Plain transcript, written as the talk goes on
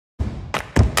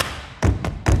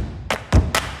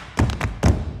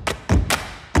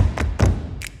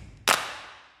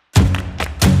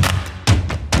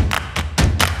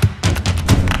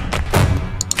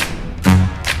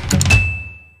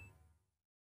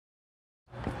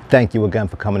Thank you again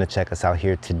for coming to check us out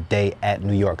here today at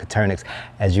New York Coturnix.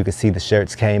 As you can see, the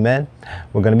shirts came in.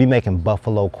 We're going to be making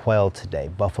buffalo quail today.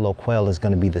 Buffalo quail is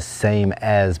going to be the same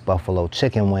as buffalo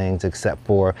chicken wings, except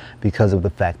for because of the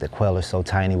fact that quail are so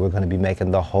tiny, we're going to be making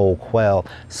the whole quail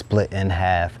split in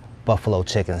half, buffalo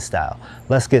chicken style.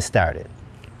 Let's get started.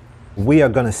 We are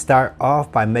going to start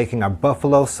off by making our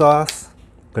buffalo sauce.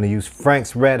 I'm going to use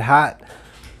Frank's Red Hot.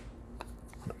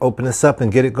 Open this up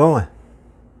and get it going.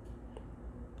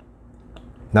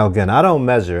 Now again, I don't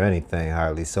measure anything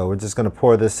hardly, so we're just going to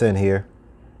pour this in here.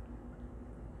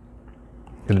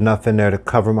 Get enough in there to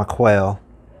cover my quail.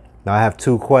 Now I have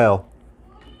 2 quail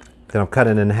that I'm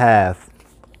cutting in half.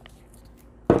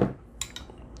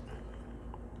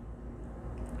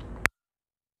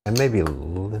 And maybe a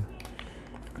little,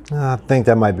 I think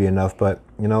that might be enough, but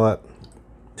you know what?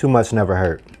 Too much never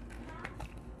hurt.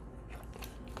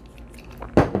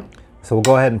 So we'll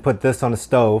go ahead and put this on the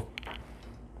stove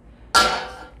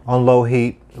on low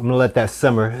heat. I'm gonna let that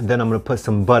simmer, and then I'm gonna put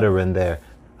some butter in there.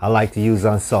 I like to use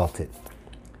unsalted.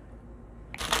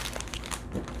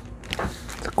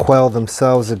 The quail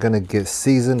themselves are gonna get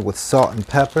seasoned with salt and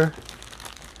pepper.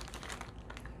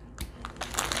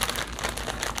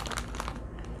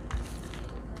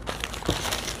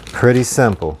 Pretty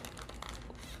simple.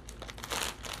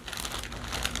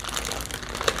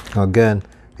 Now again,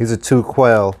 these are 2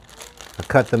 quail. I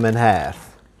cut them in half.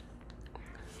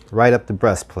 Right up the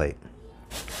breastplate.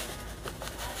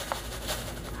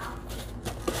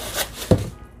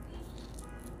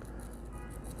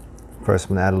 First,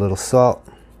 I'm gonna add a little salt.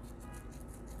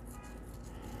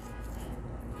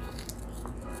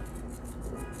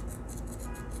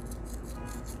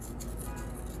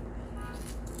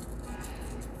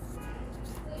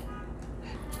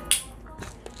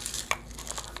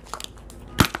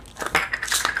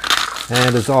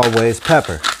 And as always,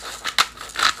 pepper.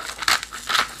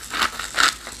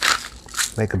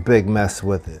 Make a big mess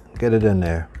with it. Get it in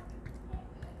there.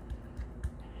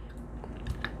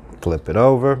 Flip it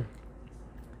over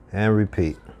and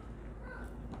repeat.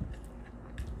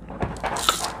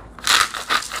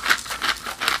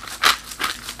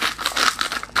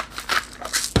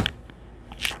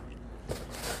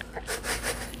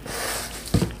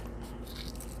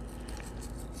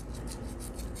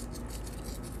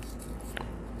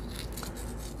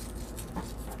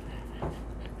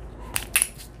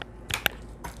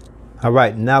 All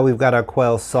right, now we've got our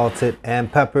quail salted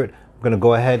and peppered. We're gonna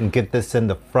go ahead and get this in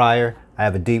the fryer. I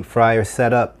have a deep fryer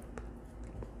set up.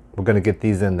 We're gonna get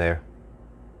these in there.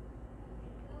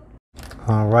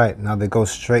 All right, now they go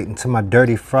straight into my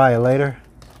dirty fryer later.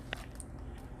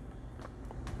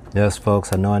 Yes,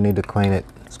 folks, I know I need to clean it.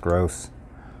 It's gross.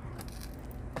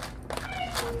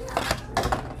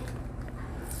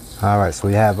 All right, so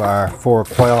we have our 4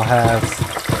 quail halves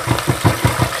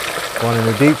going in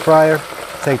the deep fryer.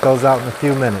 Take those out in a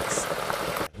few minutes.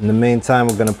 In the meantime,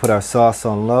 we're gonna put our sauce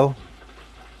on low.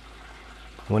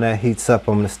 When that heats up,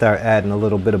 I'm gonna start adding a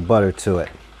little bit of butter to it.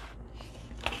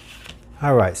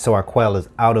 All right, so our quail is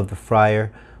out of the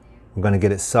fryer. We're gonna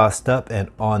get it sauced up and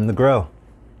on the grill.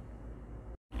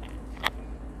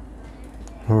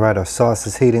 All right, our sauce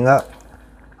is heating up.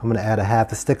 I'm gonna add a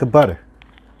half a stick of butter.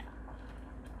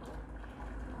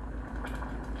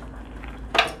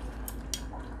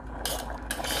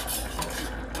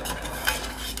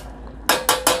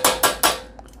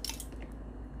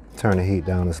 Turn the heat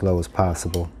down as low as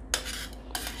possible.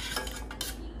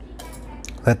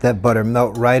 Let that butter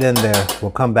melt right in there. We'll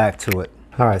come back to it.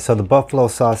 All right, so the buffalo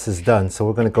sauce is done. So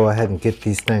we're gonna go ahead and get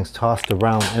these things tossed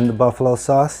around in the buffalo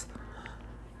sauce.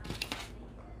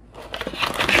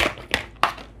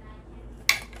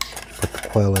 Put the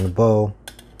quail in the bowl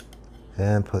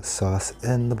and put sauce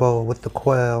in the bowl with the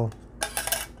quail.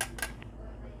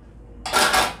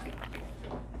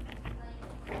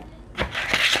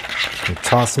 And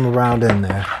toss them around in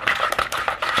there.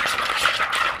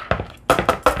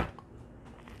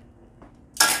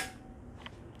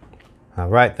 All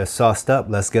right, they're sauced up.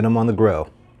 Let's get them on the grill.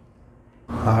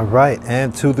 All right,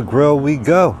 and to the grill we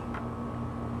go.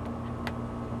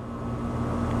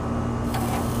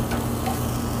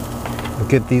 We'll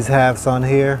get these halves on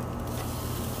here.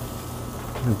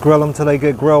 And grill them till they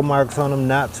get grill marks on them,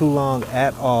 not too long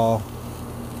at all.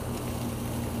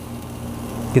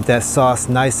 Get that sauce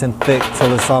nice and thick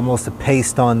till it's almost a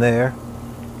paste on there.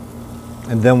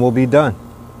 And then we'll be done.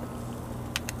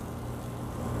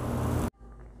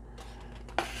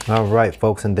 All right,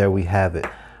 folks, and there we have it.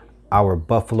 Our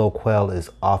buffalo quail is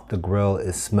off the grill.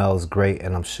 It smells great,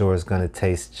 and I'm sure it's gonna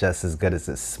taste just as good as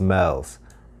it smells.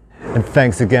 And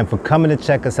thanks again for coming to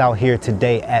check us out here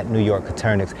today at New York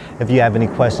Coturnix. If you have any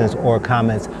questions or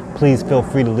comments, please feel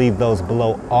free to leave those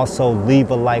below. Also, leave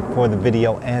a like for the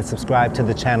video and subscribe to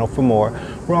the channel for more.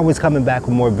 We're always coming back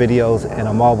with more videos, and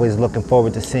I'm always looking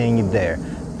forward to seeing you there.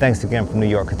 Thanks again from New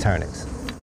York Coturnix.